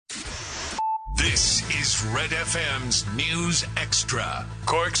This is Red FM's News Extra,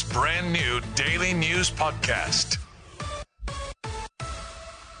 Cork's brand new daily news podcast.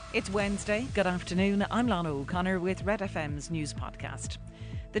 It's Wednesday. Good afternoon. I'm Lana O'Connor with Red FM's News Podcast.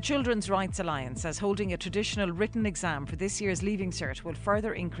 The Children's Rights Alliance says holding a traditional written exam for this year's Leaving Cert will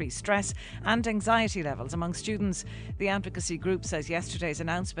further increase stress and anxiety levels among students. The advocacy group says yesterday's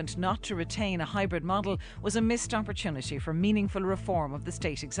announcement not to retain a hybrid model was a missed opportunity for meaningful reform of the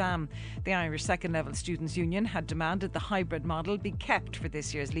state exam. The Irish Second Level Students' Union had demanded the hybrid model be kept for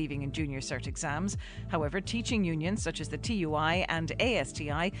this year's Leaving and Junior Cert exams. However, teaching unions such as the TUI and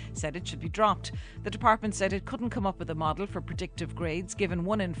ASTI said it should be dropped. The department said it couldn't come up with a model for predictive grades given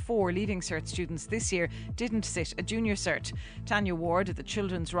 1 in 4 Leaving Cert students this year didn't sit a Junior Cert. Tanya Ward of the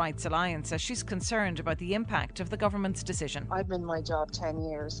Children's Rights Alliance says she's concerned about the impact of the government's decision. I've been in my job 10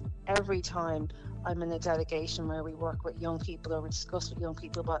 years. Every time I'm in a delegation where we work with young people or we discuss with young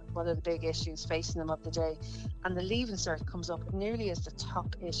people about what are the big issues facing them of the day, and the Leaving Cert comes up nearly as the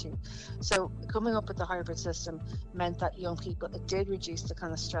top issue. So coming up with the hybrid system meant that young people, it did reduce the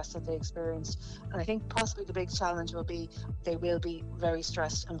kind of stress that they experienced. And I think possibly the big challenge will be they will be very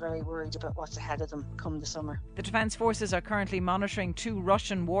stressed and very worried about what's ahead of them come the summer. The Defence Forces are currently monitoring 2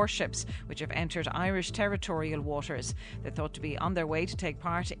 Russian warships which have entered Irish territorial waters. They're thought to be on their way to take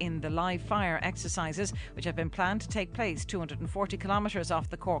part in the live fire exercises which have been planned to take place 240 kilometres off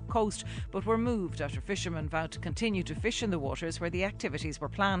the Cork coast, but were moved after fishermen vowed to continue to fish in the waters where the activities were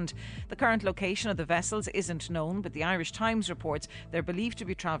planned. The current location of the vessels isn't known, but the Irish Times reports they're believed to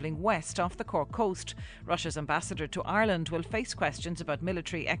be travelling west off the Cork coast. Russia's ambassador to Ireland will face questions about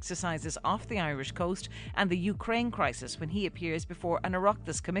military exercises off the Irish coast and the Ukraine crisis when he appears before an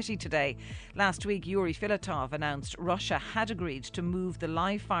Oireachtas committee today. Last week, Yuri Filatov announced Russia had agreed to move the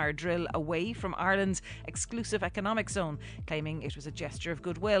live fire drill away from Ireland's exclusive economic zone, claiming it was a gesture of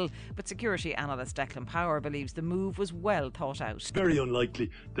goodwill. But security analyst Declan Power believes the move was well thought out. Very unlikely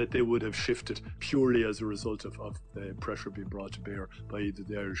that they would have shifted purely as a result of the pressure being brought to bear by either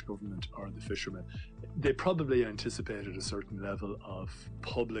the Irish government or the fishermen. They probably anticipated a certain level of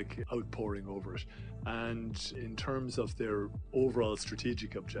public outpouring over it. And in terms of their overall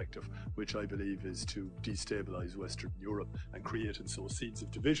strategic objective, which I believe is to destabilise Western Europe and create and sow seeds of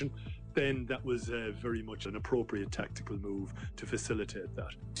division, then that was very much an appropriate tactical move to facilitate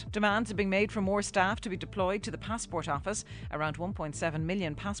that. Demands are being made for more staff to be deployed to the Passport Office. Around 1.7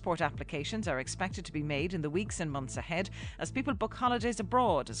 million passport applications are expected to be made in the weeks and months ahead as people book holidays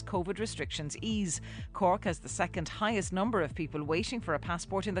abroad as COVID restrictions ease. Cork has the second highest number of people waiting for a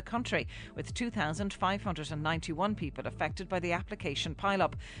passport in the country, with 2,591 people affected by the application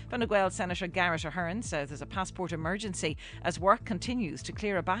pile-up. Fine Gael Senator Garrett Ahern says there's a passport emergency as work continues to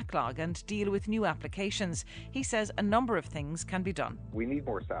clear a backlog and deal with new applications. He says a number of things can be done. We need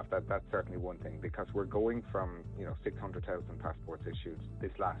more staff. That's certainly one thing, because we're going from 600,000 passports issued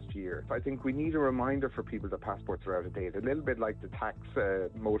this last year. So I think we need a reminder for people that passports are out of date. A little bit like the tax,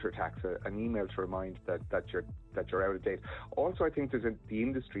 motor tax, an email to remind that you're out of date. Also, I think the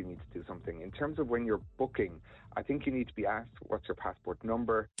industry needs to do something in terms of when you're booking. I think you need to be asked what's your passport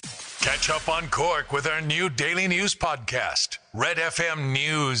number. Catch up on Cork with our new daily news podcast, Red FM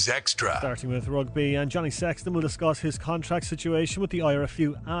News Extra. Starting with rugby, and Johnny Sexton will discuss his contract situation with the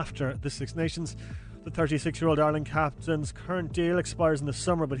IRFU after the Six Nations. The 36-year-old Ireland captain's current deal expires in the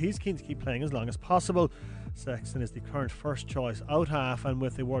summer, but he's keen to keep playing as long as possible. Sexton is the current first choice out half, and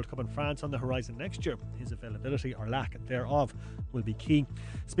with the World Cup in France on the horizon next year, his availability or lack thereof will be key.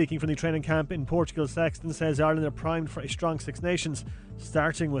 Speaking from the training camp in Portugal, Sexton says Ireland are primed for a strong Six Nations,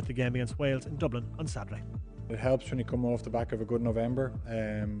 starting with the game against Wales in Dublin on Saturday. It helps when you come off the back of a good November.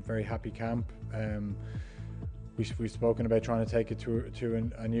 Very happy camp. We've spoken about trying to take it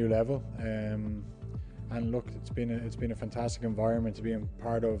to a new level. And look, it's been a fantastic environment to be a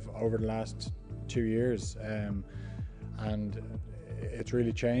part of over the last 2 years, and it's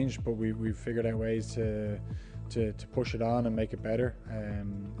really changed. But we've figured out ways to push it on and make it better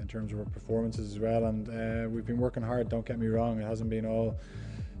in terms of our performances as well. And we've been working hard. Don't get me wrong; it hasn't been all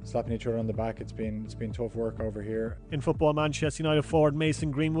slapping each other on the back. It's been tough work over here. In football, Manchester United forward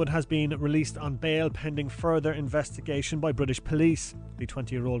Mason Greenwood has been released on bail pending further investigation by British police. The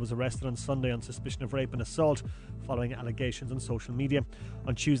 20-year-old was arrested on Sunday on suspicion of rape and assault following allegations on social media.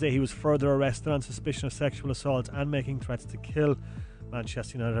 On Tuesday he was further arrested on suspicion of sexual assault and making threats to kill.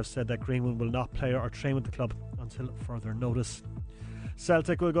 Manchester United have said that Greenwood will not play or train with the club until further notice.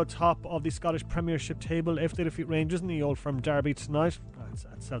 Celtic will go top of the Scottish Premiership table if they defeat Rangers in the Old Firm derby tonight. It's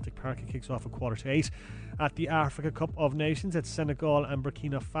at Celtic Park. It kicks off at 7:45. At the Africa Cup of Nations, it's Senegal and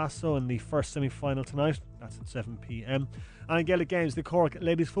Burkina Faso in the first semi-final tonight. That's at 7 p.m. And in Gaelic games, the Cork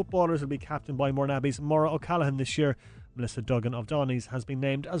ladies footballers will be captained by Mourneabbey's Maura O'Callaghan this year. Melissa Duggan of Donny's has been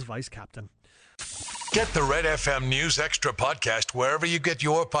named as vice-captain. Get the Red FM News Extra podcast wherever you get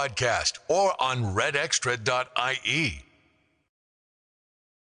your podcast or on redextra.ie.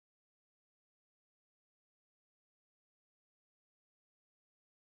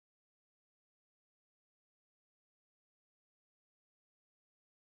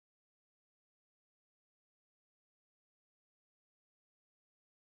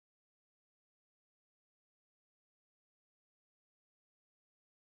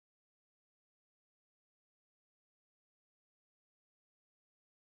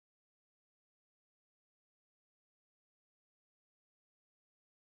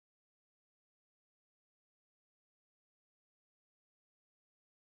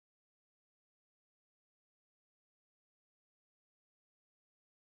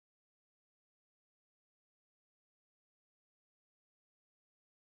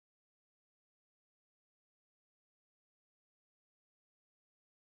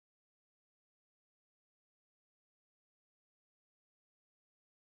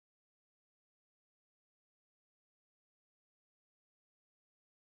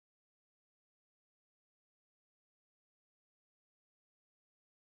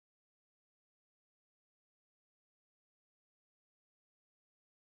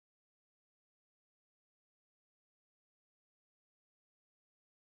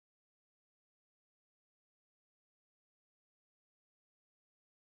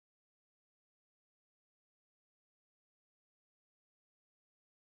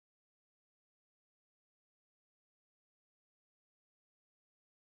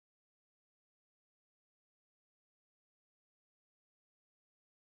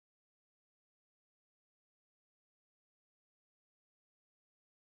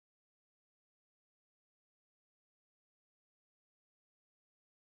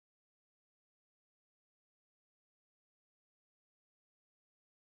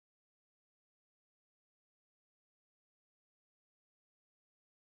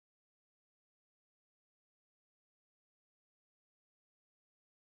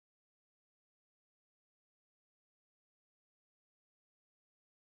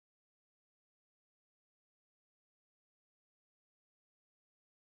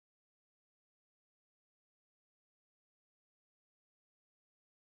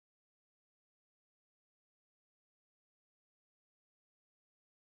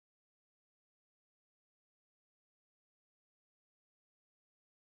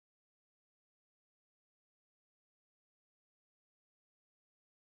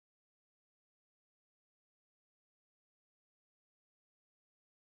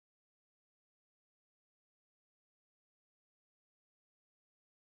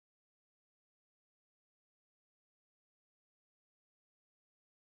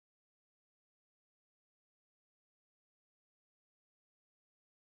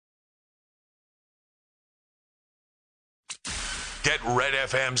 Get Red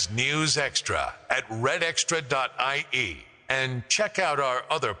FM's News Extra at redextra.ie and check out our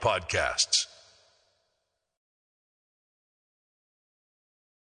other podcasts.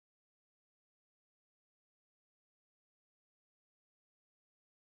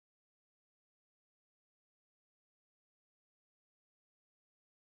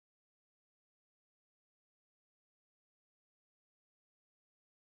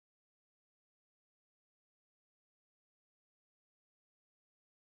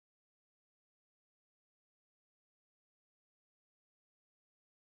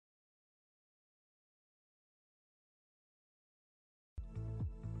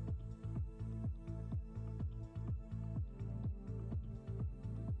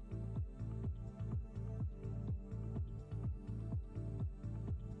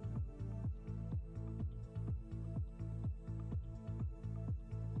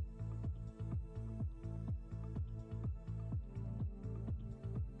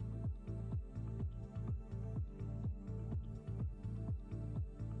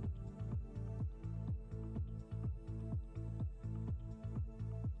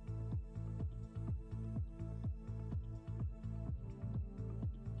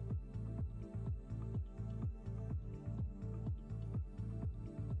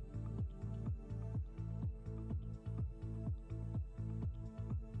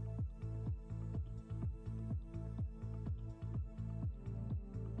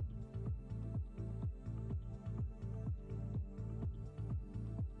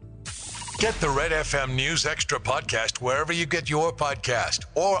 Get the Red FM News Extra podcast wherever you get your podcast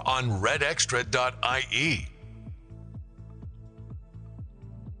or on redextra.ie.